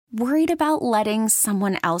Worried about letting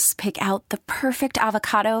someone else pick out the perfect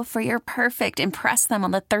avocado for your perfect impress them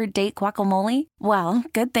on the third date guacamole? Well,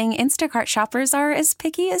 good thing Instacart shoppers are as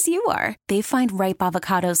picky as you are. They find ripe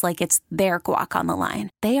avocados like it's their guac on the line.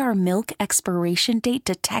 They are milk expiration date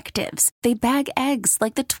detectives. They bag eggs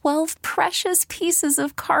like the 12 precious pieces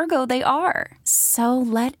of cargo they are. So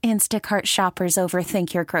let Instacart shoppers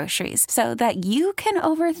overthink your groceries so that you can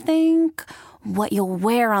overthink what you'll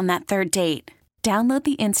wear on that third date. Download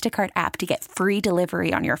the Instacart app to get free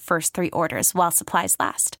delivery on your first 3 orders while supplies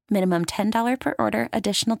last. Minimum $10 per order.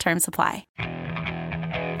 Additional terms apply.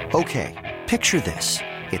 Okay, picture this.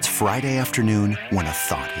 It's Friday afternoon when a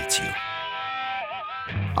thought hits you.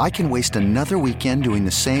 I can waste another weekend doing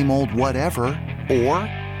the same old whatever, or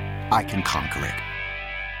I can conquer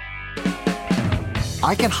it.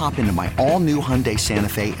 I can hop into my all-new Hyundai Santa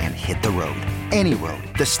Fe and hit the road. Any road.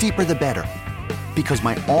 The steeper, the better. Because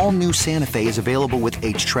my all-new Santa Fe is available with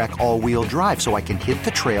H-Track all-wheel drive, so I can hit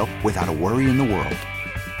the trail without a worry in the world.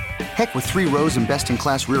 Heck, with 3 rows and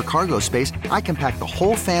best-in-class rear cargo space, I can pack the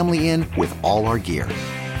whole family in with all our gear.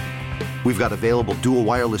 We've got available dual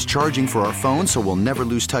wireless charging for our phones, so we'll never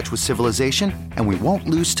lose touch with civilization, and we won't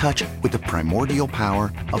lose touch with the primordial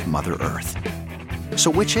power of Mother Earth.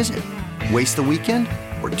 So which is it? Waste the weekend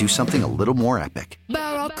or do something a little more epic?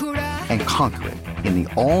 And conquer it in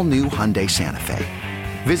the all-new Hyundai Santa Fe.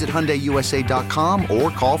 Visit HyundaiUSA.com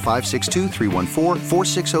or call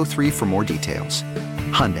 562-314-4603 for more details.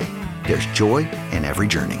 Hyundai, there's joy in every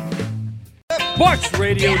journey. Sports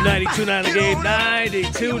Radio 92.9 The Game,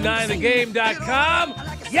 92.9thegame.com.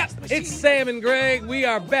 Yep, it's Sam and Greg. We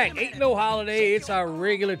are back. Ain't no holiday. It's our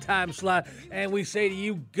regular time slot. And we say to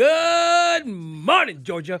you, good morning,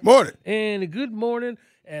 Georgia. Morning. And a good morning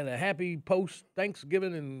and a happy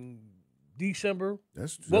post-Thanksgiving and December.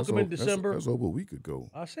 Welcome in December. That's over a week ago.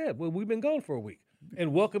 I said, well, we've been gone for a week.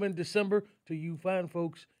 And welcome in December to you fine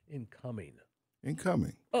folks incoming.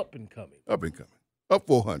 Incoming. Up and coming. Up and coming. Up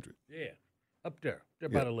 400. Yeah, up there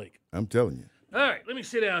by the lake. I'm telling you. All right, let me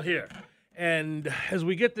sit down here. And as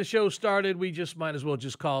we get the show started, we just might as well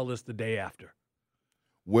just call this the day after.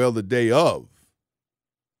 Well, the day of.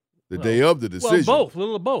 The day of the decision. Well, both, a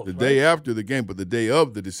little of both. The right? day after the game, but the day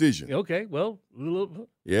of the decision. Okay, well,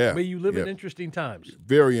 yeah. May you live in interesting times.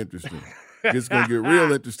 Very interesting. It's going to get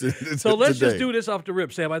real interesting So let's today. just do this off the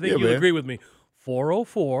rip, Sam. I think you'll agree with me.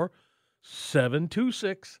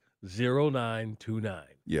 404-726-0929.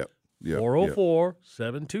 Yep.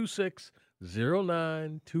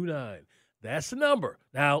 404-726-0929. That's the number.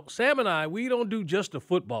 Now, Sam and I, we don't do just a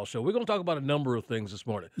football show. We're going to talk about a number of things this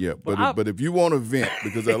morning. Yeah, but if you want to vent,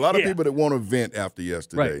 because there are a lot of people that want to vent after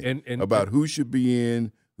yesterday and about who should be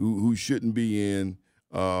in, who shouldn't be in,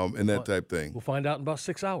 and that type thing. We'll find out in about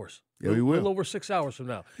 6 hours. Yeah, we will. A little over 6 hours from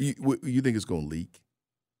now. You think it's going to leak?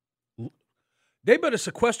 They better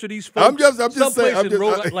sequester these folks. I'm just saying.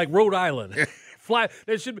 Like Rhode Island. Fly.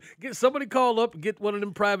 They should get somebody call up, get one of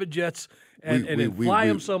them private jets, and then fly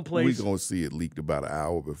them someplace. We're going to see it leaked about an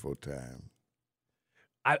hour before time.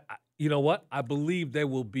 I you know what? I believe there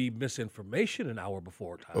will be misinformation an hour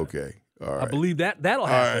before time. Okay. All right. I believe that'll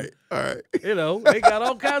happen. All right. You know, they got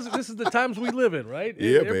all kinds of. This is the times we live in, right?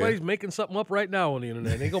 Yeah, everybody's making something up right now on the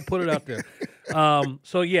internet. They gonna put it out there.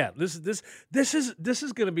 So yeah, this is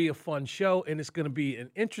going to be a fun show, and it's going to be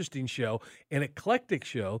an interesting show, an eclectic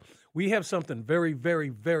show. We have something very, very,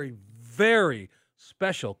 very, very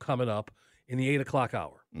special coming up in the 8 o'clock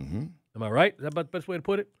hour. Mm-hmm. Am I right? Is that about the best way to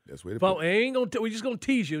put it? Best way to put it. We're just gonna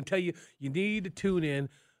tease you and tell you need to tune in.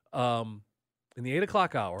 In the 8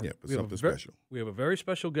 o'clock hour, yeah, but something special. We have a very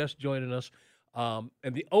special guest joining us.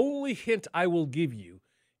 And the only hint I will give you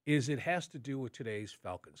is it has to do with today's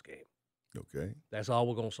Falcons game. Okay. That's all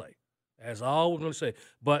we're going to say. That's all we're going to say.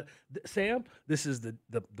 But, Sam, this is the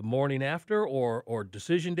morning after or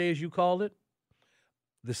decision day, as you called it.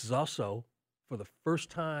 This is also, for the first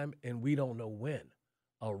time, and we don't know when,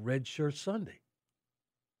 a Red Shirt Sunday.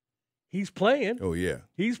 He's playing. Oh, yeah.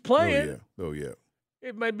 He's playing. Oh, yeah.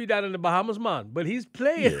 It might be down in the Bahamas, man, but he's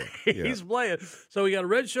playing. Yeah. He's playing. So we got a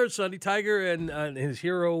Red Shirt Sunday, Tiger and his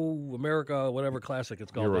Hero America, whatever classic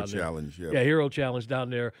it's called Hero down Challenge, there. yeah. Yeah, Hero Challenge down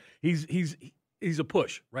there. He's a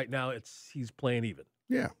push. Right now he's playing even.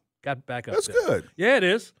 Yeah. Got back up That's there. good. Yeah, it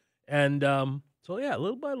is. And so, yeah,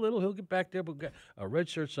 little by little, he'll get back there. But we got a Red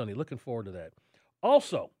Shirt Sunday. Looking forward to that.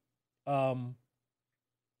 Also,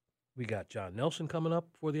 we got John Nelson coming up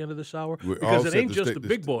before the end of this hour. Because it ain't just the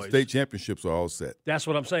big boys. State championships are all set. That's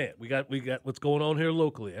what I'm saying. We got what's going on here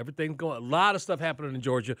locally. Everything's going. A lot of stuff happening in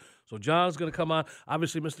Georgia. So John's going to come on.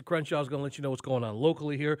 Obviously, Mr. Crenshaw's going to let you know what's going on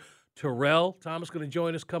locally here. Terrell Thomas going to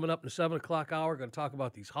join us coming up in the 7 o'clock hour. Going to talk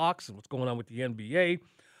about these Hawks and what's going on with the NBA.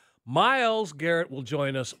 Myles Garrett will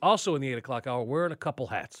join us also in the 8 o'clock hour wearing a couple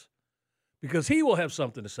hats because he will have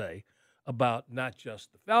something to say about not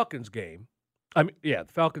just the Falcons game. The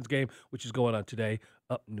Falcons game, which is going on today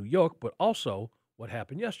up in New York, but also what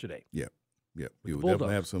happened yesterday. Yeah. We will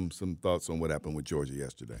definitely have some thoughts on what happened with Georgia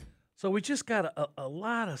yesterday. So we just got a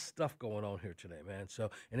lot of stuff going on here today, man. So,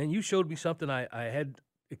 and then you showed me something I had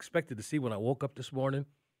expected to see when I woke up this morning,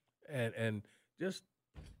 and just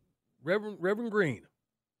Reverend Green,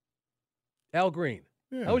 Al Green.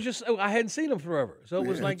 Yeah. I hadn't seen him forever, so it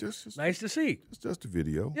was nice to see. It's just a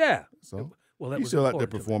video. Yeah. So well, he's still out there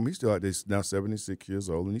performing. He's still out there. He's now 76 years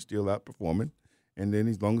old, and he's still out performing. And then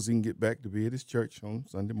as long as he can get back to be at his church on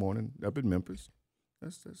Sunday morning up in Memphis,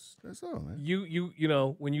 that's all, man. You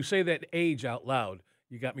know, when you say that age out loud,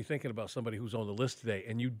 you got me thinking about somebody who's on the list today,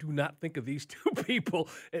 and you do not think of these two people.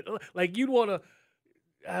 Like you'd want to,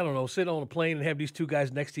 I don't know, sit on a plane and have these two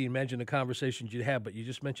guys next to you, imagine the conversations you'd have, but you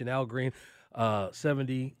just mentioned Al Green,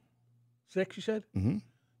 76, you said? Mm-hmm.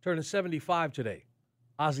 Turning 75 today.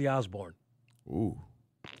 Ozzy Osbourne. Ooh.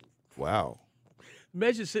 Wow.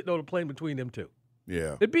 Imagine sitting on a plane between them two.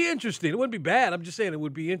 Yeah. It'd be interesting. It wouldn't be bad. I'm just saying it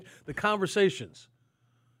would be the conversations.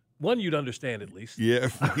 One you'd understand at least. Yeah.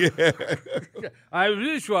 I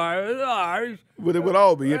was trying. But it would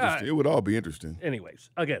all be interesting. It would all be interesting.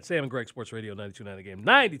 Anyways, again, Sam and Greg, Sports Radio 92.9 The Game,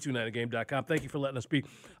 92.9thegame.com. Thank you for letting us be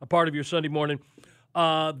a part of your Sunday morning.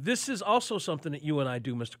 This is also something that you and I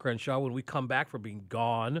do, Mr. Crenshaw. When we come back from being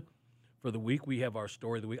gone for the week, we have our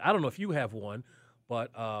story of the week. I don't know if you have one,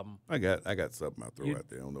 but I got something I'll throw out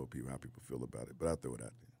there. I don't know how people feel about it, but I'll throw it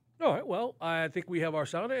out there. All right. Well, I think we have our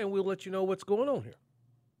sounder, and we'll let you know what's going on here.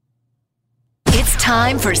 It's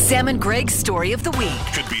time for Sam and Greg's Story of the Week.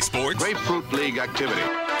 Could be sports. Grapefruit League activity.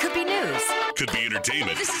 Could be news. Could be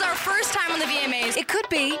entertainment. This is our first time on the VMAs. It could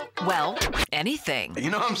be, well, anything. You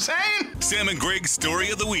know what I'm saying? Sam and Greg's Story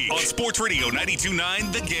of the Week on Sports Radio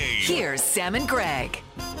 92.9 The Game. Here's Sam and Greg.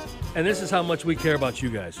 And this is how much we care about you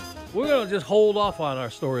guys. We're going to just hold off on our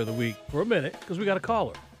Story of the Week for a minute because we got a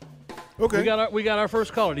caller. Okay. We got our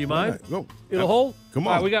first caller. Do you mind? Right, go. It'll hold? Come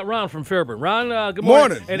on. All right, we got Ron from Fairburn. Ron, good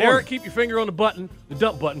morning. And Morning. Eric, keep your finger on the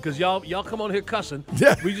dump button, because y'all come on here cussing.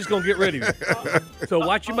 Yeah. We just going to get rid of you. So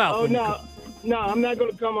watch your mouth. No, I'm not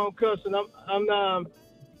going to come on cussing. I'm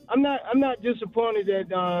not disappointed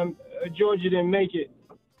that Georgia didn't make it.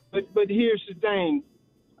 But here's the thing.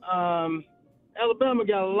 Alabama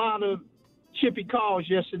got a lot of chippy calls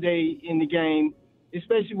yesterday in the game,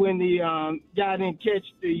 especially when the guy didn't catch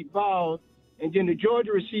the ball, and then the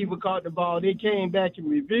Georgia receiver caught the ball. They came back and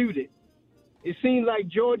reviewed it. It seems like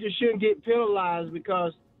Georgia shouldn't get penalized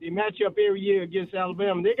because they match up every year against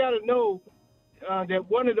Alabama. They got to know that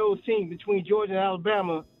one of those teams between Georgia and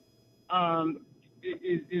Alabama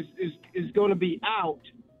is going to be out,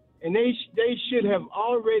 and they should have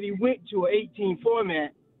already went to an 18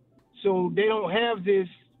 format, so they don't have this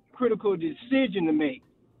critical decision to make.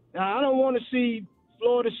 Now, I don't want to see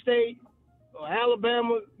Florida State or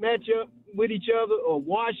Alabama match up with each other, or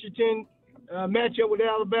Washington match up with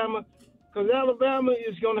Alabama, because Alabama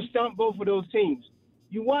is going to stump both of those teams.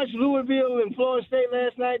 You watched Louisville and Florida State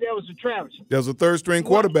last night, that was a travesty. There was a third-string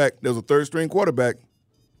quarterback. It doesn't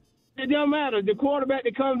matter. The quarterback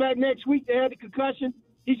that comes back next week, they had the concussion,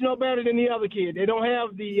 he's no better than the other kid. They don't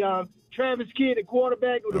have the Travis kid at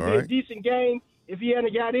quarterback. It would be a decent game if he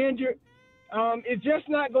hadn't got injured. It's just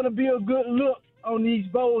not going to be a good look on these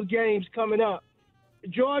bowl games coming up.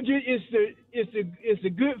 Georgia is a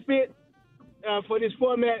good fit for this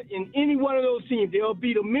format in any one of those teams. They'll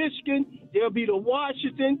beat a Michigan, they'll beat a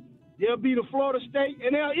Washington, they'll beat a Florida State,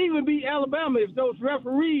 and they'll even beat Alabama if those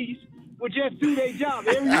referees would just do their job.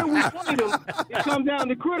 Every year we play them, it comes down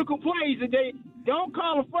to critical plays that they don't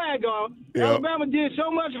call a flag on. Yep. Alabama did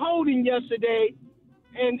so much holding yesterday,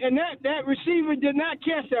 and that receiver did not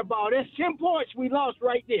catch that ball. That's 10 points we lost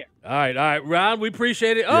right there. All right, Ron, we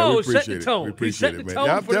appreciate it. Yeah, we set the tone. We appreciate it, man.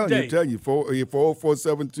 I'm telling you,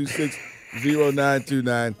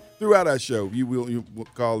 404-726-0929. Throughout our show, you will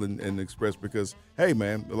call and express, because, hey,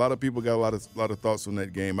 man, a lot of people got a lot of thoughts on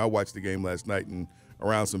that game. I watched the game last night and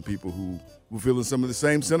around some people who were feeling some of the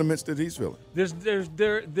same sentiments that he's feeling.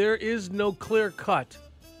 There is no clear-cut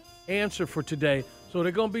answer for today. So there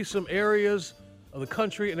are going to be some areas of the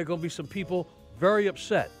country, and there are going to be some people very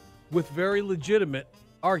upset with very legitimate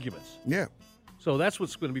arguments. Yeah. So that's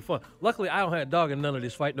what's going to be fun. Luckily, I don't have a dog in none of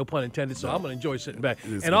this fight, no pun intended, so I'm going to enjoy sitting back.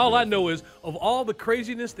 And all I know is, of all the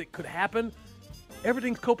craziness that could happen,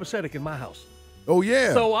 everything's copacetic in my house. Oh,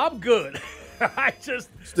 yeah. So I'm good. I just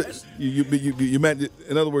you managed,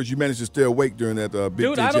 in other words, you managed to stay awake during that Big Ten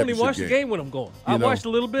Dude, I don't even watch game. the game when I'm going. I watched a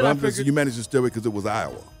little bit. I figured you managed to stay awake because it was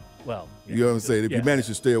Iowa. Well, You know what I'm saying? If yeah. you manage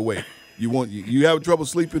to stay awake, you have trouble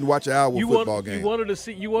sleeping, watch an Iowa football game. You wanted to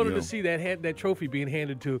see that trophy being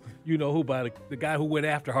handed to who by the guy who went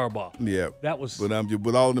after Harbaugh. Yeah, that was. But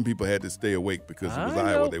all of them people had to stay awake because it was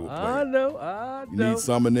Iowa they were playing. I know. You need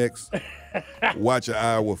summer next. Watch an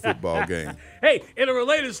Iowa football game. Hey, in a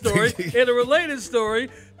related story,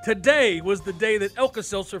 today was the day that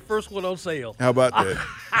Alka-Seltzer first went on sale. How about that?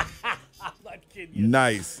 I'm not kidding you.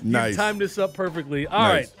 Nice. You timed this up perfectly. All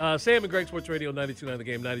right, Sam and Greg, Sports Radio 92.9 The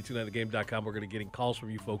Game, 92.9thegame.com. We're going to be getting calls from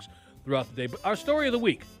you folks throughout the day. But our story of the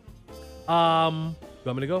week. You want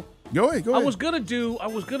me to go? Go ahead. I was gonna do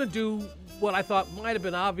what I thought might have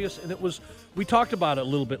been obvious, and we talked about it a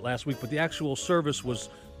little bit last week, but the actual service was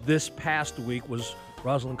this past week was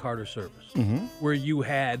Rosalind Carter's service, where you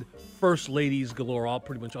had first ladies galore,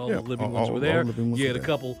 pretty much all the living ones were there. You had a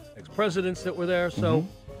couple ex-presidents that were there, so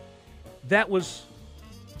that was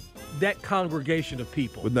that congregation of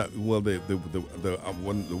people. But the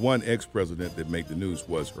one ex-president that made the news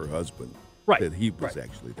was her husband. Right. That he was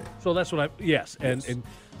actually there. So that's what and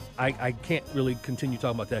I can't really continue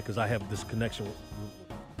talking about that because I have this connection with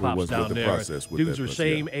pops down there. Dudes are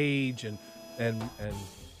same age and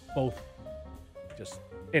both just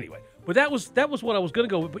anyway. But that was what I was going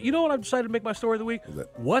to go with. But you know what I decided to make my story of the week?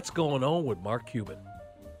 What's going on with Mark Cuban?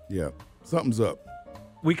 Yeah, something's up.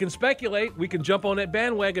 We can speculate. We can jump on that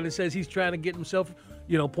bandwagon that says he's trying to get himself,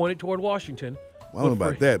 pointed toward Washington. Well, I don't know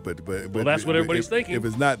about that, but that's what everybody's thinking. If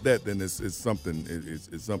it's not that, then it's something.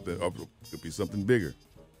 It's something. It could be something bigger.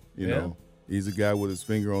 You know, he's a guy with his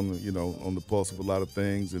finger on the pulse of a lot of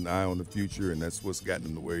things, and eye on the future, and that's what's gotten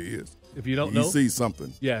him to where he is. If you don't know, he sees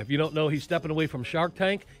something. Yeah, if you don't know, he's stepping away from Shark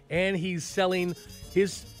Tank, and he's selling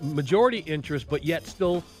his majority interest, but yet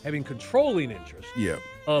still having controlling interest.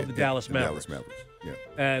 Of the Dallas Mavericks. Yeah.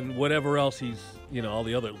 And whatever else he's, all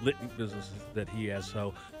the other lit businesses that he has.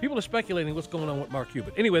 So people are speculating what's going on with Mark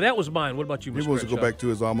Cuban. Anyway, that was mine. What about you, Mr. He wants to go back to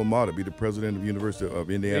his alma mater, be the president of University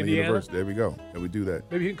of Indiana University. There we go. And we do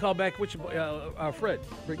that. Maybe you can call back Fred.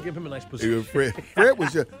 Give him a nice position.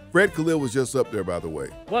 Fred Khalil was just up there, by the way.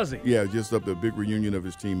 Was he? Yeah, just up there. Big reunion of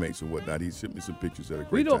his teammates and whatnot. He sent me some pictures at a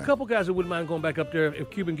great We know time. a couple guys that wouldn't mind going back up there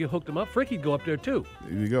if Cuban hooked him up. Fricky'd go up there, too.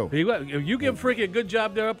 There you go. If you give Fricky a good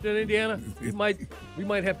job there up there in Indiana, we might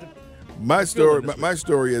have to. My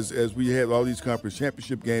story is, as we had all these conference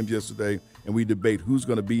championship games yesterday, and we debate who's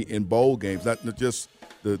going to be in bowl games, not just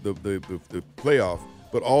the playoff,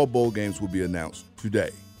 but all bowl games will be announced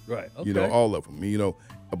today. Right. Okay. All of them.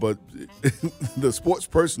 But the sports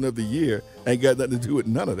person of the year ain't got nothing to do with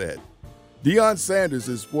none of that. Deion Sanders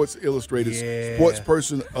is Sports Illustrated's sports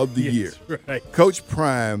person of the year. Right. Coach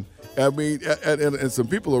Prime. I mean, and some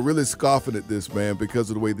people are really scoffing at this, man,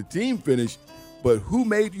 because of the way the team finished. But who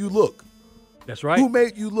made you look? That's right. Who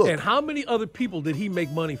made you look? And how many other people did he make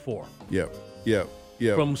money for? Yeah.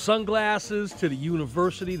 From sunglasses to the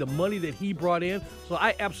university, the money that he brought in. So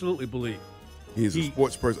I absolutely believe he's a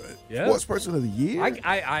sports person. Yeah. Sports person of the year?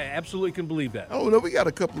 I absolutely can believe that. I don't know. We got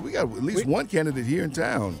at least one candidate here in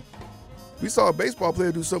town. We saw a baseball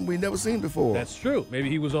player do something we never seen before. That's true. Maybe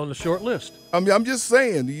he was on the short list. I mean, I'm just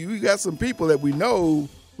saying, you got some people that we know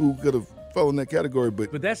who could have fell in that category,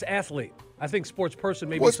 but that's athlete. I think sports person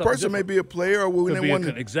may be sports person may be a player or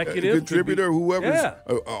an executive, a contributor, whoever's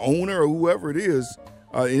an owner or whoever it is,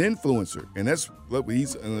 an influencer. And that's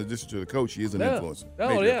he's in addition to the coach, he is an influencer.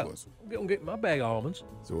 Oh yeah, I'm gonna get my bag of almonds.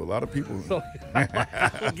 So a lot of people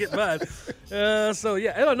get mine.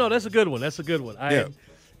 No, that's a good one. That's a good one.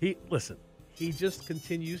 He just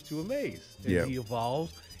continues to amaze. And he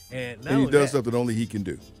evolves, and he does stuff that only he can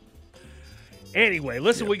do. Anyway,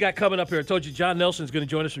 listen, we got coming up here. I told you John Nelson's going to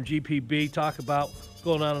join us from GPB, talk about what's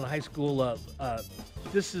going on in high school.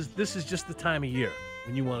 This is just the time of year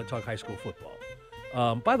when you want to talk high school football.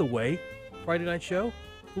 By the way, Friday night show,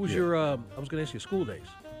 who was your, I was going to ask you, school days.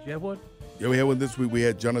 Did you have one? Yeah, we had one this week. We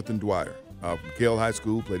had Jonathan Dwyer from Cale High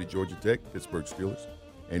School, played at Georgia Tech, Pittsburgh Steelers,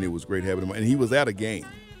 and it was great having him. And he was at a game,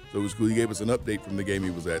 so it was cool. He gave us an update from the game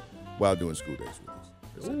he was at while doing school days with us.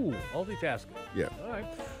 Ooh, multitasking. Yeah. All right.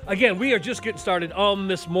 Again, we are just getting started on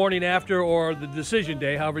this morning after or the decision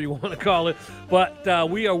day, however you want to call it. But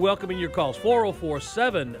we are welcoming your calls.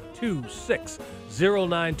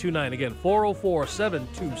 404-726-0929. Again,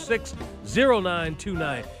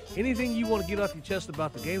 404-726-0929. Anything you want to get off your chest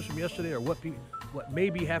about the games from yesterday or what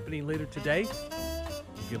may be happening later today,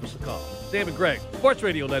 give us a call. Sam and Greg, Sports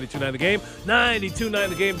Radio 92.9 The Game,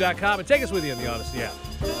 92.9thegame.com, and take us with you in the Odyssey app.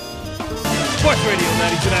 Sports Radio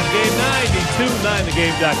 92.9 The Game,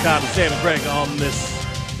 92.9thegame.com. And Sam and Greg on this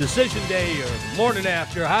decision day or morning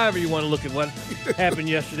after, however you want to look at what happened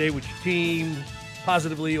yesterday with your team,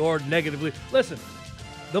 positively or negatively. Listen,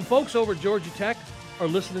 the folks over at Georgia Tech are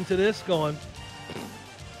listening to this going,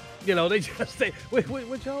 they just say, wait,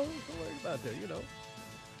 what y'all worried about there,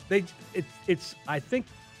 It's I think,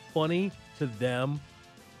 funny to them.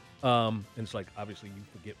 And it's like, obviously, you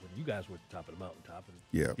forget when you guys were at the top of the mountaintop and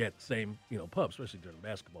get the same, pub, especially during the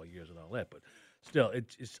basketball years and all that. But still,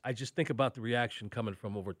 I just think about the reaction coming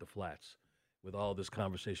from over at the Flats with all this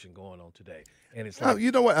conversation going on today. And it's like,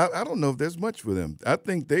 you know what? I don't know if there's much for them. I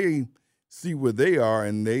think they see where they are,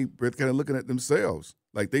 and they're kind of looking at themselves.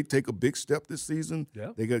 Like, they take a big step this season.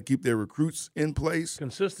 Yeah. They got to keep their recruits in place.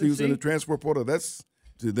 Consistency. Who's in the transfer portal. That's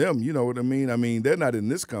to them, you know what I mean? I mean, they're not in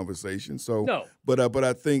this conversation. So, no. But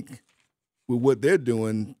I think with what they're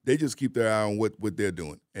doing, they just keep their eye on what they're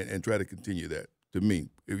doing and try to continue that, to me,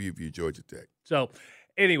 if you're Georgia Tech. So,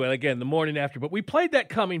 anyway, again, the morning after. But we played that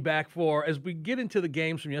coming back for, as we get into the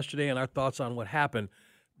games from yesterday and our thoughts on what happened,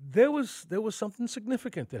 there was something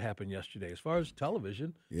significant that happened yesterday as far as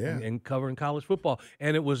television and covering college football.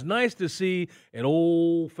 And it was nice to see an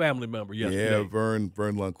old family member yesterday. Yeah,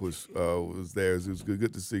 Vern Lunk was there. It was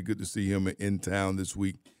good to see him in town this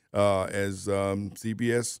week as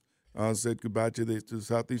CBS said goodbye to the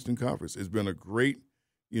Southeastern Conference. It's been a great,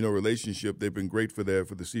 relationship. They've been great for the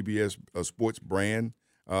CBS sports brand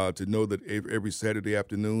to know that every Saturday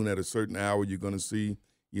afternoon at a certain hour you're going to see,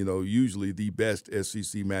 usually the best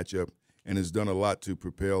SEC matchup, and has done a lot to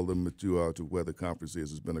propel them to where the conference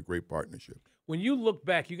is. It's been a great partnership. When you look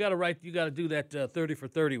back, you got to do that 30 for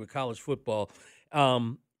 30 with college football.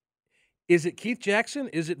 Is it Keith Jackson?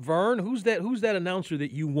 Is it Vern? Who's that announcer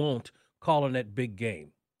that you won't calling that big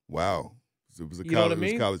game? Wow. It was a college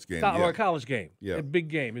game. Or a college game. Yeah. A big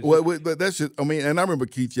game. But that's just, and I remember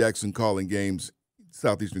Keith Jackson calling games,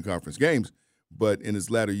 Southeastern Conference games, but in his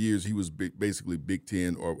latter years, he was basically Big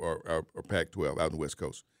Ten or Pac-12 out in the West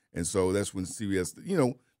Coast. And so that's when CBS,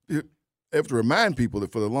 you have to remind people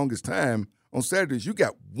that for the longest time, on Saturdays, you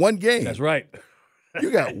got one game. That's right.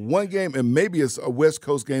 You got one game, and maybe it's a West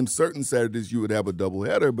Coast game. Certain Saturdays, you would have a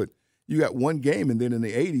doubleheader, but you got one game. And then in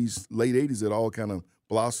the 80s, late 80s, it all kind of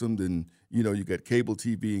blossomed, and, you got cable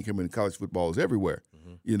TV and coming college football is everywhere,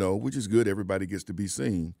 which is good. Everybody gets to be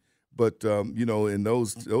seen. But, in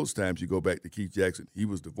those times, you go back to Keith Jackson. He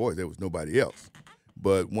was the voice. There was nobody else.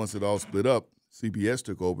 But once it all split up, CBS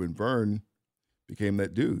took over, and Vern became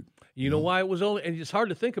that dude. You know why it was only – and it's hard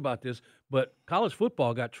to think about this, but college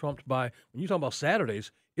football got trumped by – when you talk about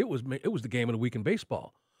Saturdays, it was the game of the week in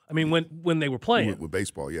baseball. I mean, when they were playing. With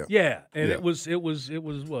baseball, yeah. Yeah, and it was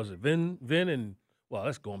Vin and – well,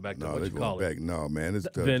 that's going back to what you call it. No, man. It's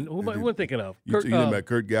Vin. Who am I thinking of? You talking about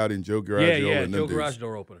Kurt Gowdy and Joe Garagio? Yeah, and Joe Garage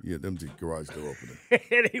Door Opener. Yeah, them garage door opener.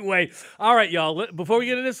 Anyway, all right, y'all. Before we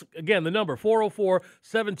get into this, again, the number,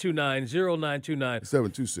 404-729-0929.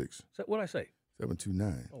 726. What did I say?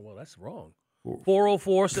 729. Oh, well, that's wrong.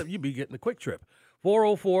 404, you'd be getting the quick trip.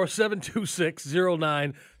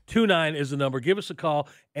 404-726-0929 is the number. Give us a call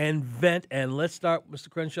and vent, and let's start, Mr.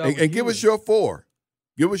 Crenshaw. And give us your four.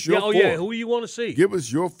 Give us your four. Yeah, who do you want to see? Give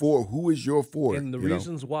us your four. Who is your four? And the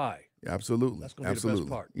reasons why. Absolutely. That's going to be the best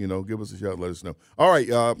part. Give us a shout. Let us know. All right.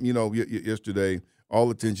 Yesterday,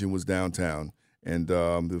 all attention was downtown. And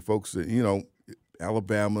the folks,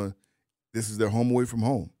 Alabama, this is their home away from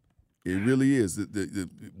home. It really is.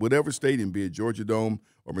 Whatever stadium, be it Georgia Dome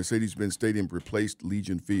or Mercedes-Benz Stadium, replaced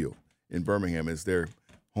Legion Field in Birmingham as their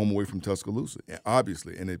home away from Tuscaloosa,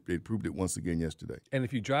 obviously, and it proved it once again yesterday. And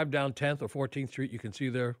if you drive down 10th or 14th Street, you can see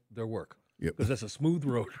their work. Yep. Because that's a smooth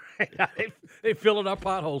road. They fill in our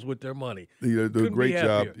potholes with their money. They do a great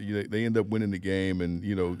job. They end up winning the game, and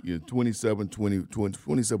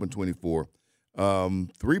 27-24.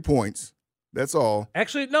 3 points. That's all.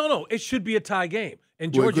 Actually, no. It should be a tie game.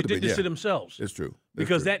 And Georgia did this to themselves. It's true.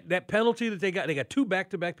 Because that penalty that they got two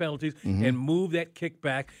back-to-back penalties and moved that kick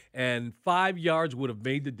back, and 5 yards would have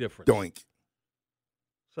made the difference. Doink.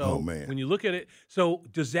 So when you look at it, so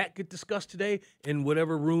does that get discussed today in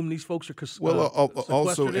whatever room these folks are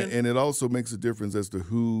also, in? And it also makes a difference as to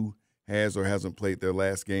who has or hasn't played their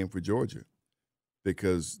last game for Georgia.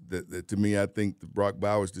 Because to me, I think the Brock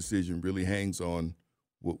Bowers decision really hangs on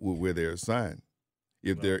where they're assigned.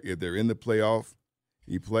 If they're in the playoff,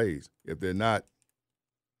 he plays. If they're not,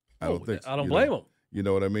 I don't blame him. You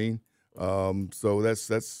know what I mean? So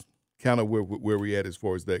that's kind of where we're at as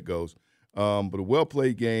far as that goes. But a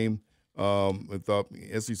well-played game. I thought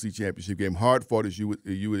SEC championship game, hard fought as you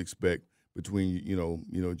would expect between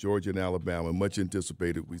Georgia and Alabama. Much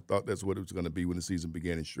anticipated. We thought that's what it was going to be when the season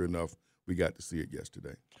began, and sure enough, we got to see it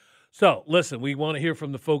yesterday. So, listen, we want to hear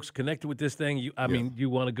from the folks connected with this thing. You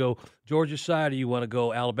want to go Georgia side or you want to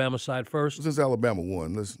go Alabama side first? Since Alabama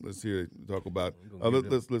won, let's hear talk about.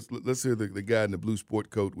 Let's hear the guy in the blue sport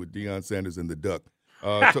coat with Deion Sanders and the duck.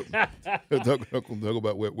 Talk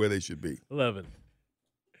about where they should be. 11.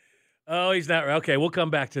 Oh, he's not. Okay, we'll come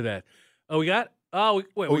back to that. Oh, we got.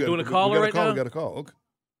 We're doing a caller right now. We got a call. Okay.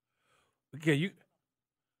 Okay, you.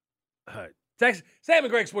 All right. Text Sam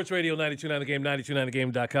and Greg Sports Radio 92.9 The Game,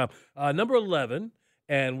 92.9thegame.com. Number 11,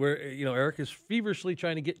 and we're Eric is feverishly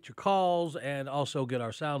trying to get your calls and also get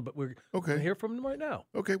our sound, but we're going to hear from him right now.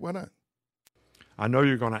 Okay, why not? I know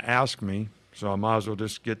you're going to ask me, so I might as well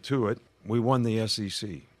just get to it. We won the SEC.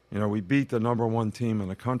 We beat the number one team in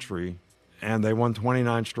the country, and they won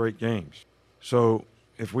 29 straight games. So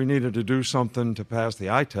if we needed to do something to pass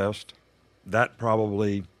the eye test, that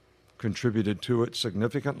probably contributed to it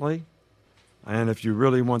significantly. And if you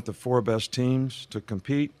really want the 4 best teams to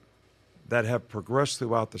compete that have progressed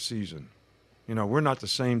throughout the season, we're not the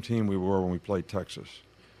same team we were when we played Texas.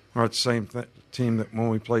 We're not the same team that when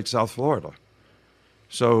we played South Florida.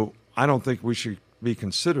 So I don't think we should be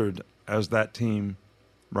considered as that team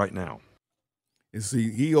right now. And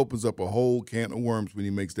see, he opens up a whole can of worms when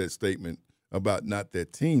he makes that statement about not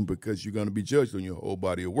that team, because you're going to be judged on your whole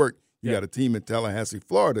body of work. You got a team in Tallahassee,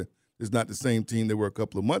 Florida. It's not the same team they were a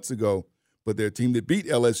couple of months ago, but they're a team that beat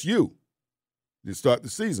LSU to start the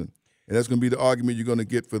season. And that's going to be the argument you're going to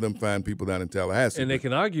get for them fine people down in Tallahassee. And they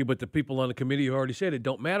can argue, but the people on the committee have already said it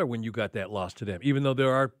don't matter when you got that loss to them, even though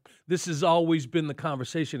this has always been the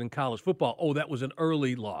conversation in college football. Oh, that was an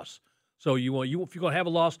early loss. So if you're going to have a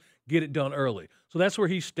loss, get it done early. So that's where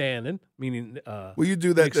he's standing, meaning well, you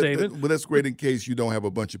do that, but that's great in case you don't have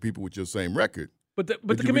a bunch of people with your same record. But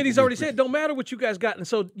the committee's already said it don't matter what you guys got. And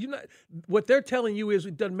so what they're telling you is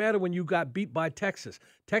it doesn't matter when you got beat by Texas.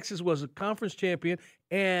 Texas was a conference champion,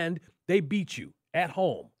 and they beat you at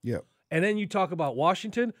home. Yeah. And then you talk about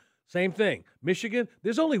Washington, same thing. Michigan,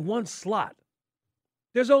 there's only one slot.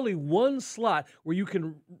 There's only one slot where you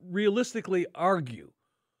can realistically argue.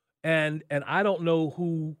 And I don't know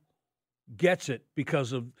who gets it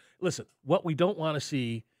because of – listen, what we don't want to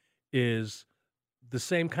see is the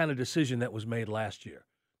same kind of decision that was made last year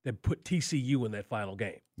that put TCU in that final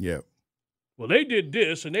game. Yeah. Well, they did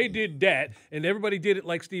this and they did that, and everybody did it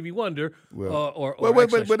like Stevie Wonder. But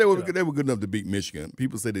they were good enough to beat Michigan.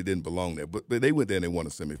 People say they didn't belong there, but they went there and they won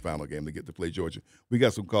a semifinal game to get to play Georgia. We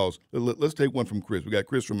got some calls. Let's take one from Chris. We got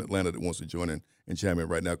Chris from Atlanta that wants to join in and chime in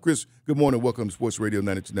right now. Chris, good morning. Welcome to Sports Radio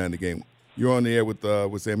 92.9 The Game. You're on the air with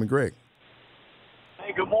Sam and Greg.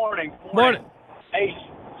 Hey, good morning. Morning. Hey,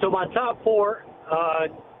 so my top 4,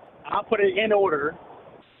 I'll put it in order: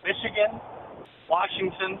 Michigan,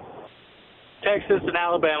 Washington, Texas, and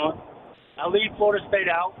Alabama. I leave Florida State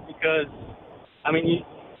out because, you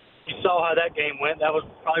saw how that game went. That was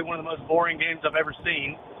probably one of the most boring games I've ever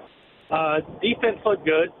seen. Defense looked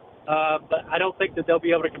good, but I don't think that they'll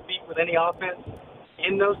be able to compete with any offense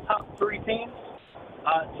in those top 3 teams.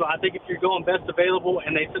 So I think if you're going best available,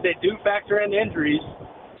 and they said they do factor in injuries,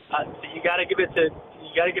 so you got to give it to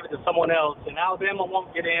someone else. And Alabama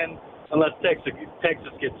won't get in unless Texas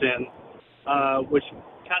gets in, which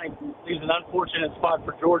kind of leaves an unfortunate spot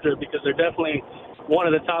for Georgia because they're definitely one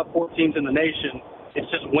of the top 4 teams in the nation. It's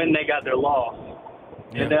just when they got their loss.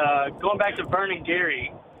 Yeah. And going back to Vern and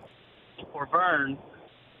Gary, or Vern,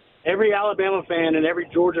 every Alabama fan and every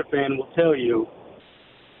Georgia fan will tell you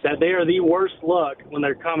that they are the worst luck when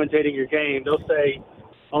they're commentating your game. They'll say,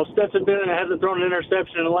 Stetson Bennett hasn't thrown an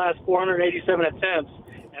interception in the last 487 attempts,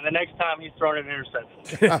 and the next time he's thrown an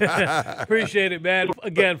interception. Appreciate it, man.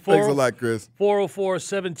 Again, thanks a lot, Chris.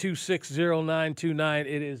 404-726-0929.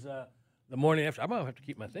 It is the morning after. I'm going to have to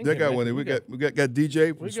keep my thing. They got one there. We got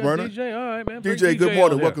DJ from Smyrna. DJ, all right, man. DJ, good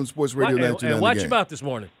morning. Welcome to Sports Radio 92.9. And watch your mouth this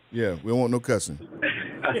morning. Yeah, we don't want no cussing.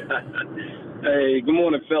 Hey, good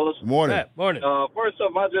morning, fellas. Good morning. Hey, morning. First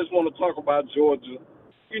off, I just want to talk about Georgia.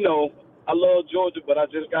 I love Georgia, but I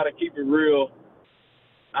just got to keep it real.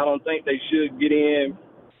 I don't think they should get in.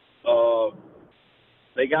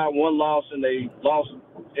 They got one loss, and they lost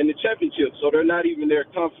in the championship, so they're not even their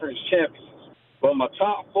conference champions. But my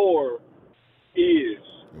top 4 is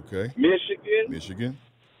Michigan,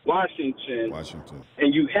 Washington,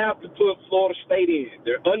 and you have to put Florida State in.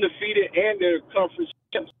 They're undefeated, and they're conference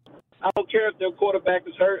champions. I don't care if their quarterback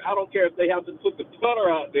is hurt. I don't care if they have to put the punter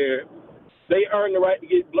out there. They earn the right to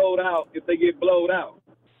get blowed out if they get blowed out.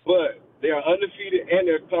 But they are undefeated, and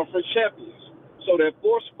they're conference champions. So that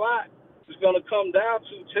 4th spot is going to come down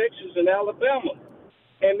to Texas and Alabama.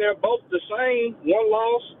 And they're both the same, one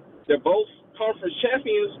loss. They're both conference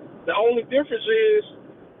champions. The only difference is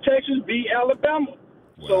Texas beat Alabama.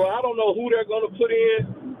 So I don't know who they're going to put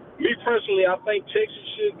in. Me personally, I think Texas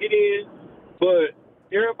should get in, but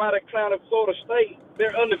everybody clowning Florida State.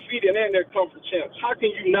 They're undefeated and they're conference champs. How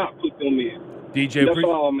can you not put them in? DJ, that's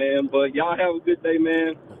all, man. But y'all have a good day,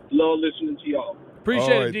 man. Love listening to y'all.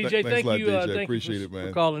 Appreciate it, DJ. Thank you. DJ. Thank Appreciate you it, man.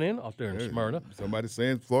 for calling in off there in Smyrna. Somebody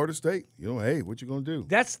saying Florida State. Hey, what you gonna do?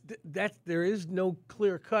 That's there is no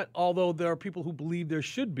clear cut. Although there are people who believe there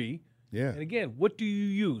should be. Yeah. And again, what do you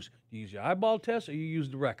use? Do you use your eyeball test or you use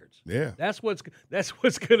the records? Yeah. That's what's going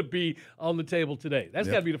to be on the table today. That's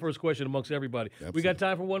got to be the first question amongst everybody. Absolutely. We got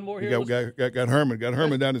time for one more here. We got Herman. Got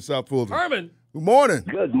Herman down in South Fulton. Herman. Good morning.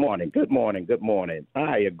 Good morning. Good morning. Good morning.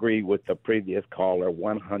 I agree with the previous caller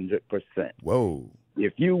 100%. Whoa.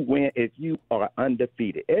 If you are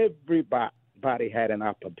undefeated, everybody had an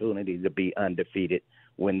opportunity to be undefeated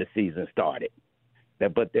when the season started.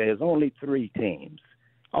 But there's only 3 teams.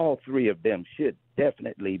 All 3 of them should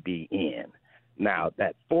definitely be in. Now,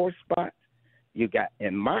 that 4th spot,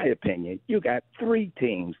 in my opinion, you got 3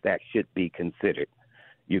 teams that should be considered.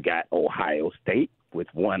 You got Ohio State with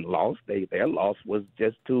 1 loss. Their loss was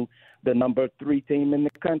just to the number 3 team in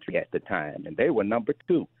the country at the time, and they were number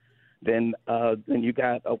 2. Then you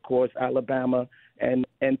got, of course, Alabama and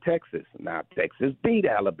Texas. Now, Texas beat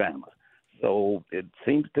Alabama. So it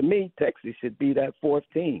seems to me Texas should be that 4th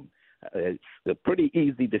team. It's a pretty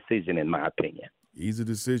easy decision, in my opinion. Easy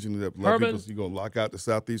decision. That a lot of people, you're going to lock out the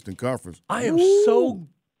Southeastern Conference. I am so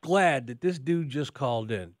glad that this dude just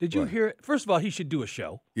called in. Did you hear it? First of all, he should do a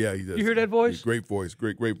show. Yeah, he does. You hear that voice? Great voice.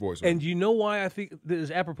 Great voice. And you know why I think this is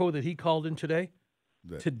apropos that he called in today?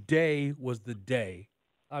 Today was the day.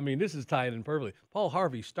 I mean, this is tying in perfectly. Paul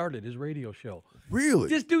Harvey started his radio show. Really?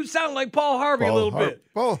 This dude sounded like Paul Harvey a little bit.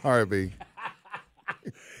 Paul Harvey.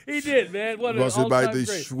 He did, man. What an all-time by the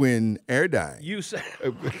great. Schwinn Airdyne. You said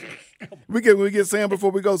we get Sam before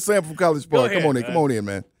we go. Sam from College Park. Come on in,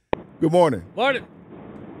 man. Good morning. Morning.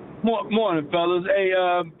 Morning, fellas. Hey,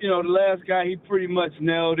 the last guy, he pretty much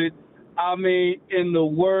nailed it. I mean, in the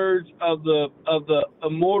words of the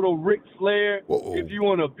immortal Ric Flair, if you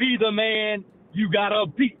want to be the man, you gotta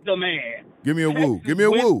beat the man. Give me a woo. Give me a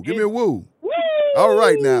woo. Give me a woo. Woo! All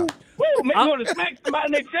right now. Woo! Man, you want to smack somebody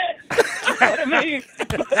in their chest? I mean,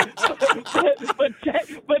 but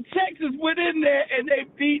Texas went in there and they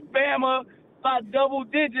beat Bama by double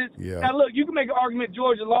digits. Yeah. Now look, you can make an argument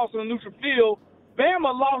Georgia lost on a neutral field.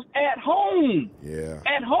 Bama lost at home. Yeah.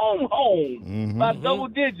 At home by double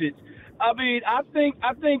digits. I mean, I think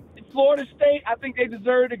Florida State, I think they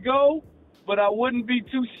deserve to go. But I wouldn't be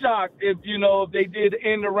too shocked if they did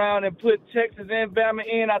end around and put Texas and Bama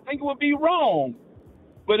in. I think it would be wrong.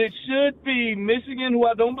 But it should be Michigan, who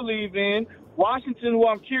I don't believe in, Washington, who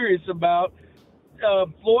I'm curious about,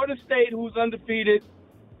 Florida State, who's undefeated,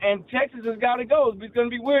 and Texas has got to go. It's going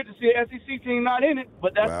to be weird to see an SEC team not in it,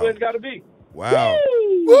 but that's where it's got to be. Wow.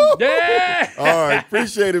 Woo! Yeah. All right.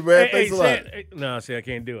 Appreciate it, man. Thanks a lot. No, see, I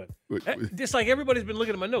can't do it. Just like everybody's been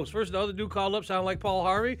looking at my notes. First, the other dude called up, sounded like Paul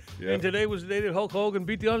Harvey. Yeah. And today was the day that Hulk Hogan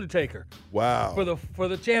beat The Undertaker. Wow. For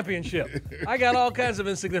the championship. I got all kinds of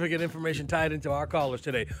insignificant information tied into our callers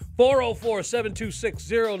today.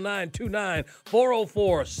 404-726-0929.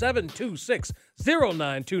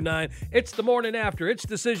 404-726-0929. It's the morning after. It's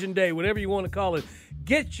decision day, whatever you want to call it.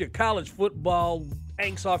 Get your college football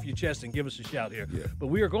angst off your chest and give us a shout here. Yeah. But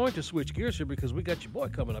we are going to switch gears here because we got your boy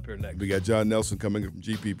coming up here next. We got John Nelson coming from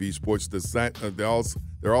GPB Sports.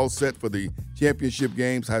 They're all set for the championship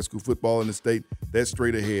games, high school football in the state. That's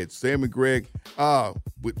straight ahead. Sam and Greg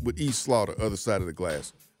with East Slaughter, other side of the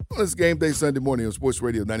glass. On this game day Sunday morning on Sports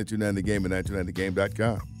Radio 92.9 The Game and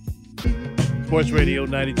 92.9thegame.com. Sports Radio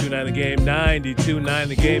 92.9 The Game,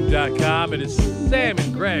 92.9thegame.com. It is Sam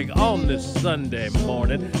and Greg on this Sunday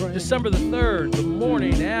morning, December the 3rd, the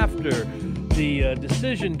morning after the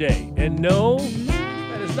decision day. And no,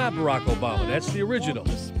 that is not Barack Obama. That's the original.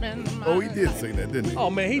 Oh, he did say that, didn't he? Oh,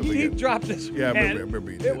 man, he dropped this. Yeah, I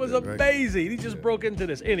remember he did. It was that, right? amazing. He just broke into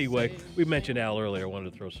this. Anyway, we mentioned Al earlier. I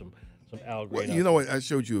wanted to throw some Al Green. Well, you know what? I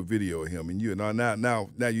showed you a video of him, and now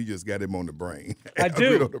you just got him on the brain. I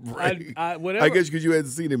do. On the brain. I guess because you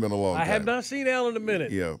hadn't seen him in a long time. I have not seen Al in a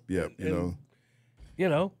minute. Yeah.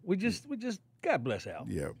 We just God bless Al.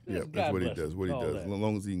 Yeah. That's what he does. As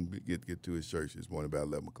long as he can get to his church this morning about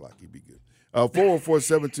 11 o'clock, he'd be good.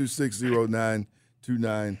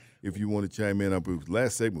 404-726-0929 if you want to chime in on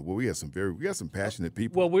last segment. Well, we got some passionate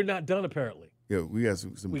people. Well, we're not done apparently. Yeah, we got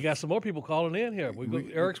some. We got some more people calling in here.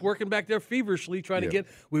 Eric's working back there feverishly trying to get.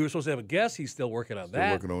 We were supposed to have a guest. He's still working on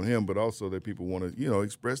that. Working on him, but also that people want to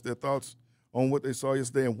express their thoughts on what they saw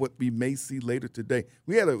yesterday and what we may see later today.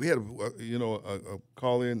 We had a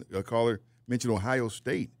caller mention Ohio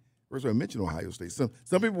State. First I mentioned Ohio State. Some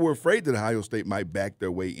people were afraid that Ohio State might back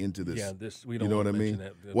their way into this. Yeah, we don't. You know what I mean?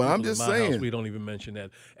 That. Well, I'm just saying. We don't even mention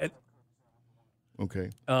that. And,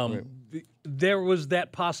 okay. There was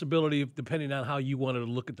that possibility of, depending on how you wanted to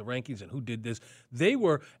look at the rankings and who did this, they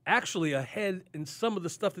were actually ahead in some of the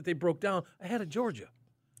stuff that they broke down ahead of Georgia,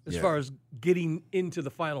 as far as getting into the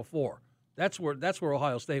Final Four. That's where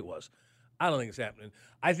Ohio State was. I don't think it's happening.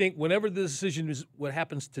 I think whenever the decision is what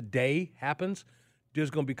happens today happens, there's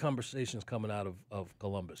going to be conversations coming out of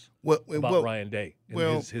Columbus about Ryan Day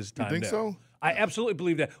and his time there. You think so? I absolutely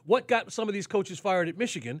believe that. What got some of these coaches fired at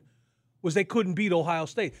Michigan was they couldn't beat Ohio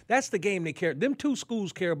State. That's the game they care. Them two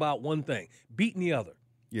schools care about one thing, beating the other.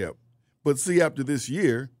 Yeah. But see, after this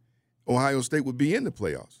year, Ohio State would be in the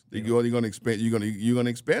playoffs. You're going to expand. You're going to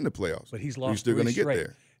expand the playoffs. But he's lost. You're still going to get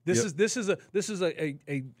there. This is an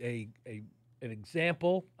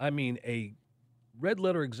example. I mean, a red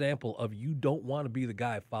letter example of you don't want to be the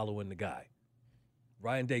guy following the guy.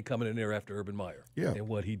 Ryan Day coming in there after Urban Meyer and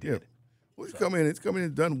what he did. Yeah. Well, he's come in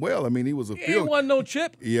and done well. I mean, he was he ain't won no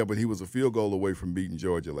chip. Yeah, but he was a field goal away from beating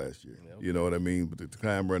Georgia last year. Yeah, okay. You know what I mean? But the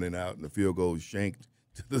time running out and the field goal shanked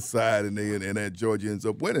to the side, and that Georgia ends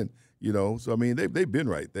up winning. You know, so I mean, they've been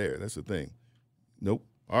right there. That's the thing. Nope.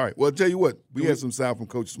 All right. Well, I'll tell you what. We had some sound from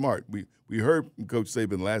Coach Smart. We heard from Coach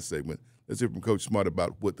Saban last segment. Let's hear from Coach Smart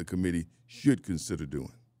about what the committee should consider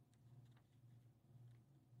doing.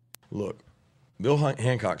 Look, Bill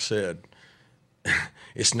Hancock said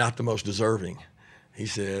it's not the most deserving. He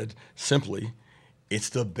said simply, it's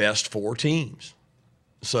the best 4 teams.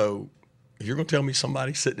 So if you're going to tell me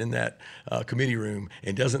somebody sitting in that committee room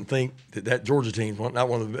and doesn't think that Georgia team's not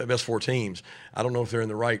one of the best 4 teams, I don't know if they're in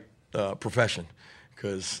the right profession,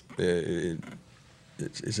 because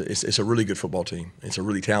it's a really good football team. It's a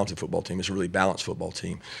really talented football team. It's a really balanced football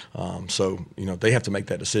team. So, they have to make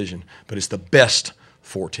that decision. But it's the best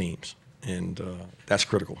 4 teams, and that's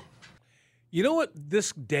critical. You know what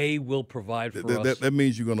this day will provide for us? That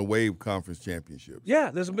means you're going to waive conference championships.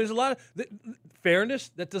 Yeah, there's a lot of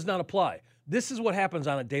fairness that does not apply. This is what happens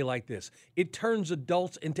on a day like this. It turns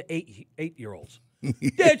adults into 8-year-olds.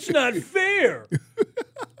 That's not fair.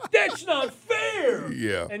 That's not fair.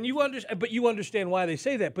 Yeah. And you understand why they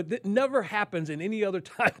say that, but that never happens in any other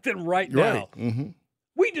time than right now. Right. Mm-hmm.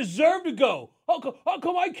 We deserve to go. How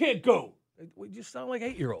come I can't go? We just sound like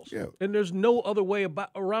 8-year-olds. Yeah. And there's no other way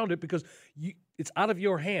around it, because it's out of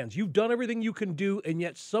your hands. You've done everything you can do, and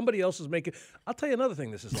yet somebody else is making. I'll tell you another thing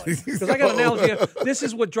this is like. Because I got an analogy. This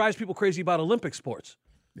is what drives people crazy about Olympic sports.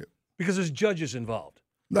 Yeah. Because there's judges involved.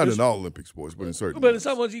 Not in all Olympic sports, but in certain. But in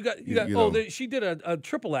some ones, you got. She did a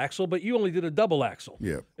triple axel, but you only did a double axel.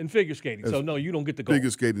 Yeah. In figure skating, so no, you don't get to go. Figure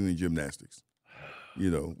skating and gymnastics.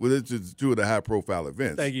 Well, it's just 2 of the high-profile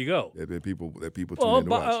events. There you go. That people tune in to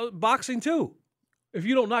watch. Boxing too. If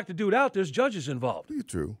you don't knock the dude out, there's judges involved. That's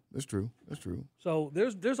true. So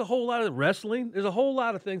there's a whole lot of wrestling. There's a whole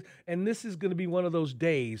lot of things, and this is going to be one of those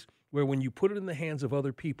days where when you put it in the hands of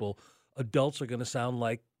other people, adults are going to sound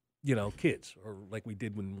like kids, or like we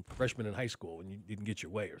did when freshmen in high school when you didn't get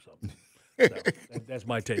your way or something. So that's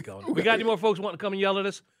my take on it. We got any more folks wanting to come and yell at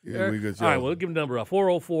us? Yeah, we got all right, well, give them the number out.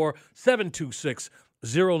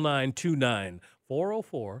 404-726-0929.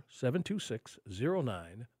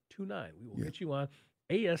 404-726-0929. We will get you on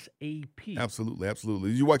ASAP. Absolutely.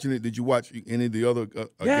 Did you watch any of the other games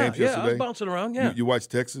yesterday? Yeah, I was bouncing around, yeah. You watched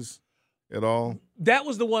Texas at all? That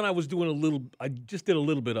was the one I was doing I just did a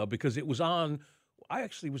little bit of, because it was on. I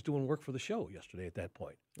actually was doing work for the show yesterday at that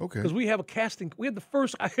point. Okay. Because we have we had the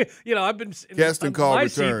first, I've been. Casting call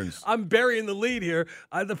returns. I'm burying the lead here.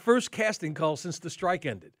 The first casting call since the strike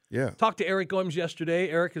ended. Yeah. Talked to Eric Gomes yesterday.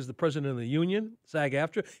 Eric is the president of the union,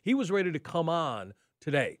 SAG-AFTRA. He was ready to come on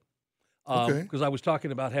today. Because I was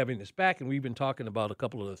talking about having this back, and we've been talking about a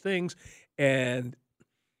couple of the things. And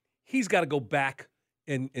he's got to go back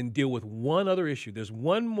and deal with one other issue. There's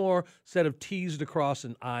one more set of T's to cross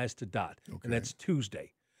and I's to dot, and that's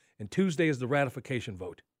Tuesday. And Tuesday is the ratification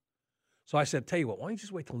vote. So I said, tell you what, why don't you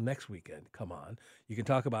just wait till next weekend? Come on. You can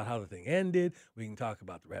talk about how the thing ended. We can talk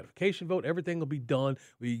about the ratification vote. Everything will be done.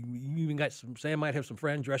 We even got Sam might have some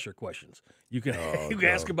Fran Drescher questions. You can,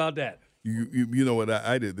 ask about that. You know what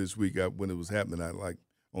I did this week when it was happening? I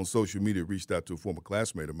on social media reached out to a former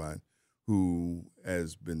classmate of mine who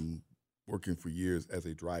has been working for years as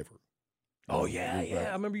a driver. Oh, yeah.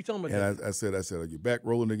 I remember you telling me that. And I said, are you back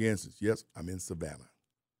rolling again? Says, yes, I'm in Savannah.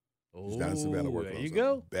 He's down in Savannah working. There you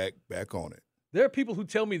go. Back on it. There are people who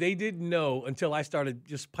tell me they didn't know until I started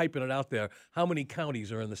just piping it out there how many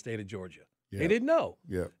counties are in the state of Georgia. Yeah. They didn't know.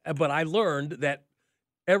 Yeah. But I learned that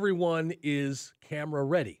everyone is camera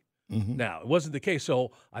ready. Now, it wasn't the case,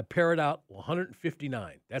 so I pair it out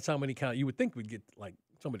 159. That's how many counties. You would think we'd get, like,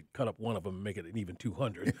 somebody cut up one of them and make it an even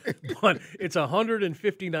 200. But it's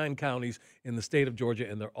 159 counties in the state of Georgia,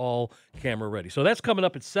 and they're all camera ready. So that's coming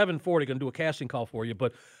up at 7:40. Going to do a casting call for you.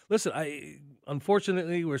 But listen,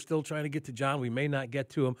 unfortunately, we're still trying to get to John. We may not get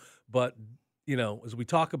to him. But, as we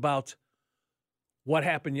talk about what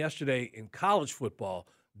happened yesterday in college football,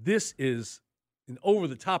 this is an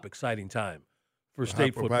over-the-top exciting time for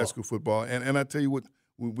state football. High school football. And I tell you what,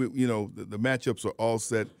 the matchups are all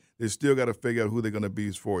set. They still got to figure out who they're going to be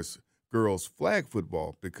as far as girls flag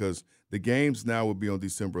football, because the games now will be on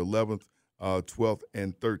December 11th, 12th,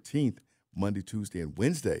 and 13th, Monday, Tuesday, and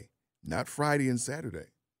Wednesday, not Friday and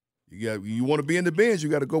Saturday. You want to be in the bins, you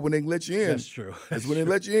got to go when they let you in. That's true. That's when they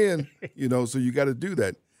let you in, so you got to do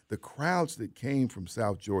that. The crowds that came from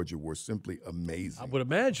South Georgia were simply amazing. I would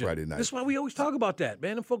imagine. Friday night. That's why we always talk about that,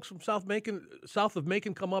 man. The folks from south of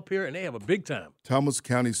Macon come up here, and they have a big time. Thomas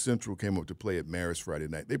County Central came up to play at Marist Friday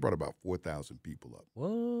night. They brought about 4,000 people up.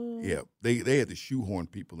 What? Yeah, they had to shoehorn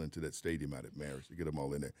people into that stadium out at Marist to get them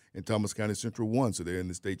all in there. And Thomas County Central won, so they're in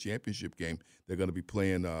the state championship game. They're going to be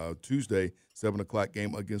playing Tuesday, 7 o'clock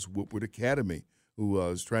game against Woodward Academy, who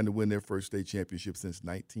is trying to win their first state championship since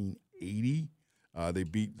 1980. They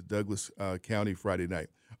beat the Douglas County Friday night.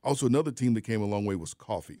 Also, another team that came a long way was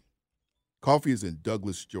Coffee. Coffee is in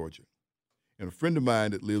Douglas, Georgia. And a friend of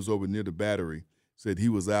mine that lives over near the Battery said he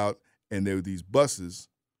was out, and there were these buses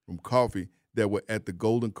from Coffee that were at the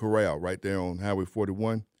Golden Corral right there on Highway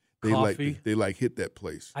 41. They hit that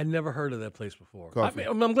place. I never heard of that place before. Coffee.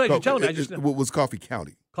 I'm glad you're telling me. It was Coffee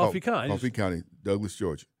County. Coffee County. Coffee County, Douglas,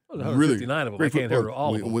 Georgia. Well, 159 of them. I can't hear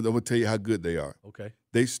all of them. I'm going to tell you how good they are. Okay.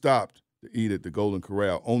 They stopped to eat at the Golden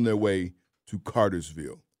Corral on their way to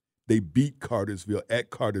Cartersville. They beat Cartersville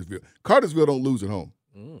at Cartersville. Cartersville don't lose at home.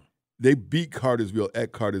 They beat Cartersville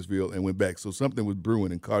at Cartersville and went back. So something was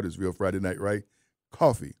brewing in Cartersville Friday night, right?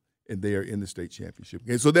 Coffee, and they are in the state championship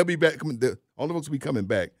game. So they'll be back. All the folks will be coming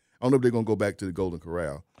back. I don't know if they're going to go back to the Golden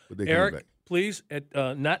Corral, but they're coming back. Eric, please, at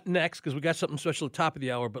not next, because we got something special at the top of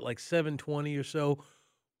the hour, but like 7:20 or so,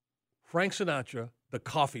 Frank Sinatra, the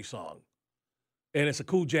Coffee song. And it's a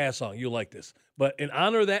cool jazz song. You'll like this. But in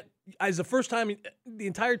honor of that, it's the first time, the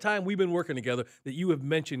entire time we've been working together, that you have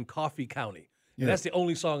mentioned Coffee County. Yeah. That's the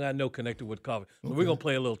only song I know connected with Coffee. So we're going to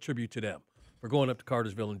play a little tribute to them for going up to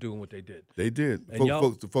Cartersville and doing what they did. They did. And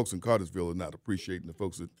the folks in Cartersville are not appreciating the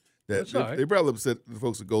folks they probably upset the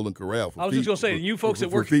folks at Golden Corral for I was just going to say, you folks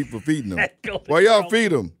that work for feeding them. Why y'all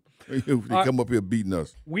feed them? They come up here beating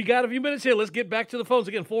us. We got a few minutes here. Let's get back to the phones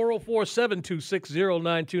again.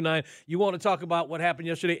 404-726-0929. You want to talk about what happened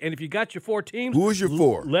yesterday, and if you got your 4 teams, who is your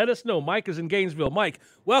 4? Let us know. Mike is in Gainesville. Mike,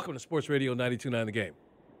 welcome to Sports Radio 92.9 The Game.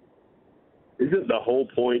 Isn't the whole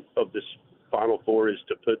point of this Final Four is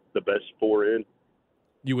to put the best 4 in?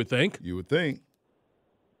 You would think. You would think.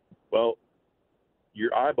 Well,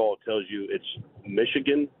 your eyeball tells you it's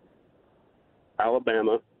Michigan,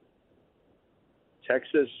 Alabama,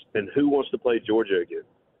 Texas, and who wants to play Georgia again?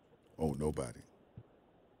 Oh, nobody.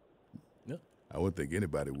 No. I wouldn't think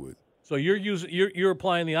anybody would. So you're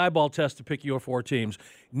applying the eyeball test to pick your 4 teams,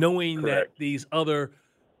 knowing Correct. that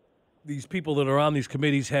these people that are on these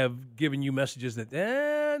committees have given you messages that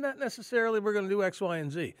not necessarily we're going to do X, Y, and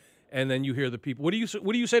Z. And then you hear the people. What do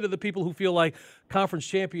you say to the people who feel like conference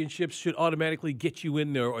championships should automatically get you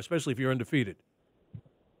in there, especially if you're undefeated?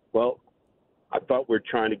 Well, I thought we're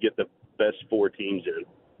trying to get the best 4 teams in.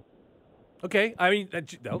 Okay,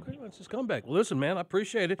 let's just come back. Well, listen, man, I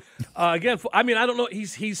appreciate it. Again, I don't know.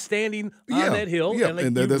 He's standing on that hill,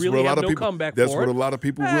 and that's really what have no comeback That's for what it. a lot of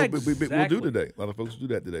people will do today. A lot of folks do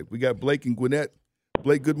that today. We got Blake and Gwinnett.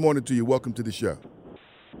 Blake, good morning to you. Welcome to the show.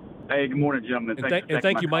 Hey, good morning, gentlemen.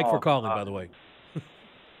 Thank you, Mike, for calling, by the way.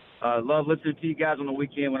 Love listening to you guys on the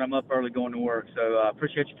weekend when I'm up early going to work. So I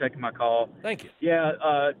appreciate you taking my call. Thank you.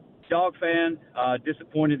 Yeah, Dog fan,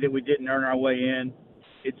 disappointed that we didn't earn our way in.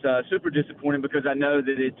 It's super disappointing because I know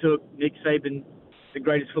that it took Nick Saban, the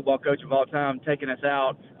greatest football coach of all time, taking us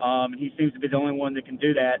out. He seems to be the only one that can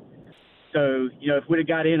do that. So, if we'd have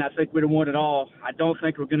got in, I think we'd have won it all. I don't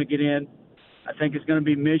think we're going to get in. I think it's going to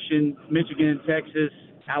be Michigan, Texas,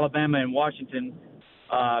 Alabama, and Washington.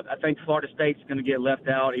 I think Florida State's going to get left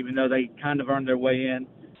out, even though they kind of earned their way in.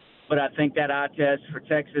 But I think that eye test for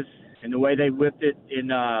Texas and the way they whipped it in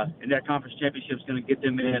their conference championship is going to get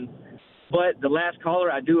them in. But the last caller,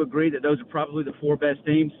 I do agree that those are probably the 4 best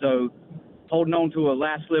teams. So holding on to a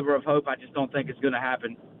last sliver of hope, I just don't think it's going to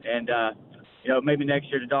happen. And, maybe next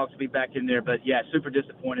year the Dogs will be back in there. But, yeah, super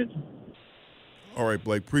disappointed. All right,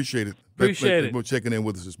 Blake, appreciate it. Appreciate it. For checking in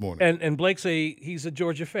with us this morning. And Blake's he's a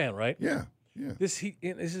Georgia fan, right? Yeah. Yeah. This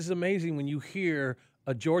is amazing when you hear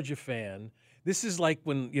a Georgia fan. This is like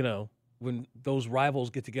when those rivals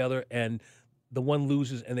get together and the one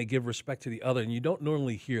loses and they give respect to the other, and you don't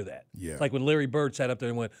normally hear that. Yeah. It's like when Larry Bird sat up there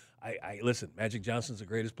and went, I listen, Magic Johnson's the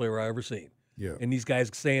greatest player I've ever seen. Yeah. And these guys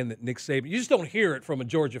saying that Nick Saban, you just don't hear it from a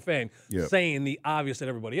Georgia fan saying the obvious that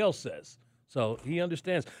everybody else says. So he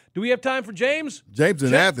understands. Do we have time for James? James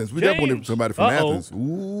in Athens. We definitely want somebody from Athens.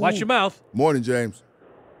 Ooh. Watch your mouth. Morning, James.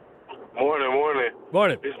 Morning.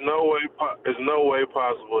 Morning. There's no way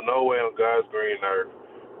possible, no way on God's green earth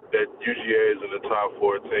that UGA is in the top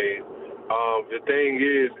 14. The thing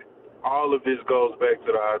is, all of this goes back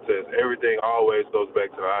to the eye test. Everything always goes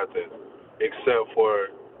back to the eye test, except for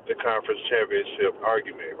the conference championship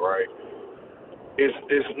argument, right?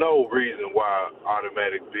 It's no reason why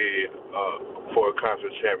automatic bid for a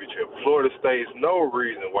conference championship. Florida State's no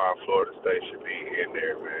reason why Florida State should be in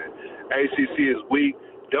there, man. ACC is weak.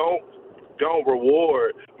 Don't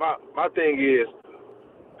reward. My thing is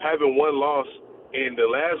having one loss in the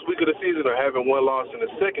last week of the season or having one loss in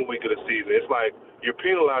the second week of the season. It's like you're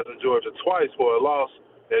penalizing Georgia twice for a loss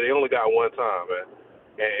that they only got one time, man.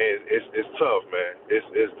 And it's tough, man. It's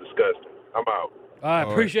disgusting. I'm out. All right,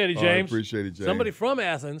 appreciate it, James. Appreciate it, James. Somebody from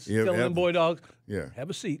Athens telling them Boy Dogs, have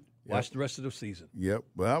a seat. Yep. Watch the rest of the season. Yep.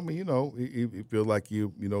 Well, I mean, you feel like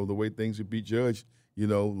you know, the way things would be judged,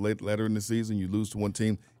 later in the season, you lose to one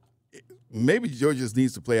team. Maybe Georgia just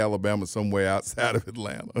needs to play Alabama somewhere outside of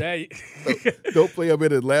Atlanta. Don't play up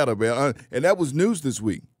in Atlanta, man. And that was news this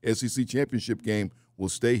week. SEC championship game will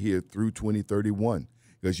stay here through 2031.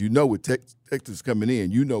 Because with Texas coming in,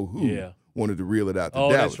 who wanted to reel it out to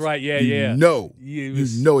Dallas. Oh, that's right. Yeah. You know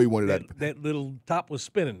he wanted that little top was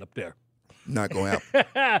spinning up there. Not going to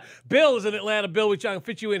happen. Bill is in Atlanta. Bill, we try and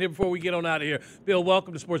fit you in here before we get on out of here. Bill,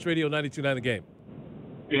 welcome to Sports Radio 92.9 The Game.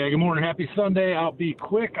 Yeah, good morning. Happy Sunday. I'll be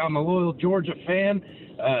quick. I'm a loyal Georgia fan.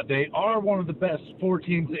 They are one of the best 4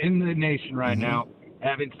 teams in the nation right now.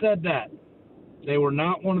 Having said that, they were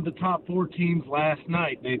not one of the top 4 teams last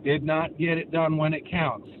night. They did not get it done when it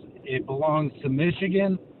counts. It belongs to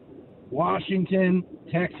Michigan, Washington,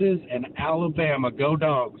 Texas, and Alabama. Go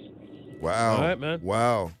Dogs. Wow. All right, man.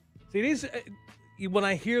 Wow. See, when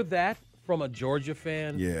I hear that from a Georgia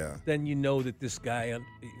fan, then you know that this guy,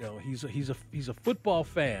 he's a football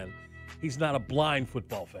fan. He's not a blind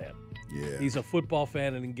football fan. Yeah, he's a football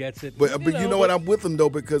fan and he gets it. But you know what? I'm with him though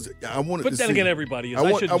because I wanted. But then again, everybody is.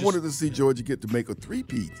 I wanted to see Georgia get to make a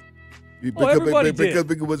three-peat. Everybody did.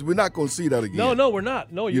 Because we're not going to see that again. No, we're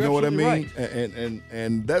not. No, you know what I mean. Right.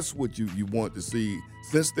 And that's what you want to see.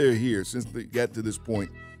 Since they're here, since they got to this point,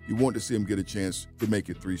 you want to see them get a chance to make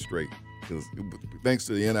it 3 straight. Because thanks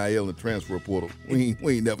to the NIL and the transfer portal, we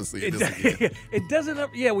ain't never seen this again. It doesn't.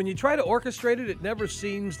 When you try to orchestrate it, it never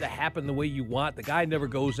seems to happen the way you want. The guy never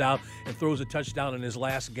goes out and throws a touchdown in his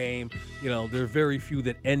last game. There are very few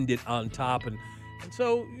that end it on top, and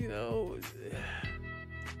so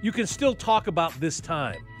you can still talk about this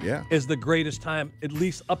time as the greatest time, at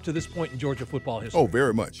least up to this point in Georgia football history. Oh,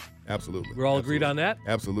 very much. Absolutely. We're all agreed on that?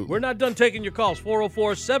 Absolutely. We're not done taking your calls.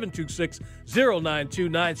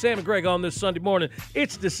 404-726-0929. Sam and Greg on this Sunday morning.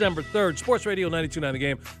 It's December 3rd. Sports Radio 92.9 The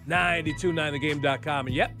Game, 929thegame.com.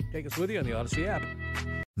 And take us with you on the Odyssey app.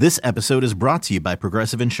 This episode is brought to you by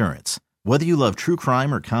Progressive Insurance. Whether you love true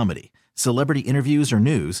crime or comedy, celebrity interviews or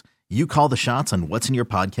news, you call the shots on what's in your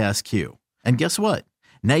podcast queue. And guess what?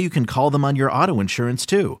 Now you can call them on your auto insurance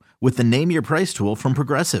too with the Name Your Price tool from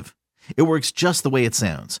Progressive. It works just the way it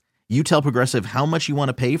sounds. You tell Progressive how much you want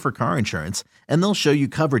to pay for car insurance, and they'll show you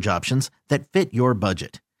coverage options that fit your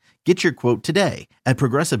budget. Get your quote today at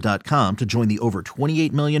Progressive.com to join the over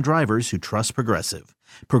 28 million drivers who trust Progressive.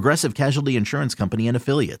 Progressive Casualty Insurance Company and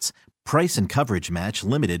Affiliates. Price and coverage match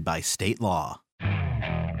limited by state law.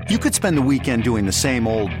 You could spend the weekend doing the same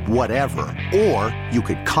old whatever, or you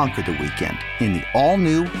could conquer the weekend in the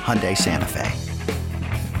all-new Hyundai Santa Fe.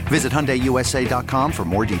 Visit HyundaiUSA.com for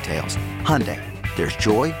more details. Hyundai, there's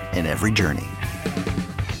joy in every journey.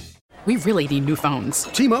 We really need new phones.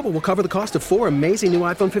 T-Mobile will cover the cost of 4 amazing new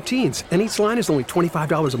iPhone 15s, and each line is only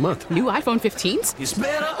 $25 a month. New iPhone 15s? It's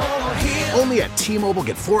better over here. Only at T-Mobile,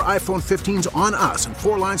 get 4 iPhone 15s on us and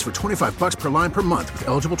 4 lines for $25 per line per month with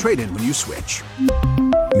eligible trade-in when you switch.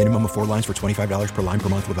 Minimum of 4 lines for $25 per line per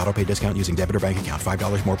month with autopay discount using debit or bank account.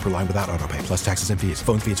 $5 more per line without autopay, plus taxes and fees.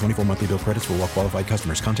 Phone fee at 24 monthly bill credits for well-qualified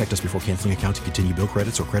customers. Contact us before canceling account to continue bill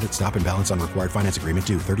credits or credit stop and balance on required finance agreement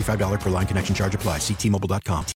due. $35 per line connection charge applies. See T-Mobile.com.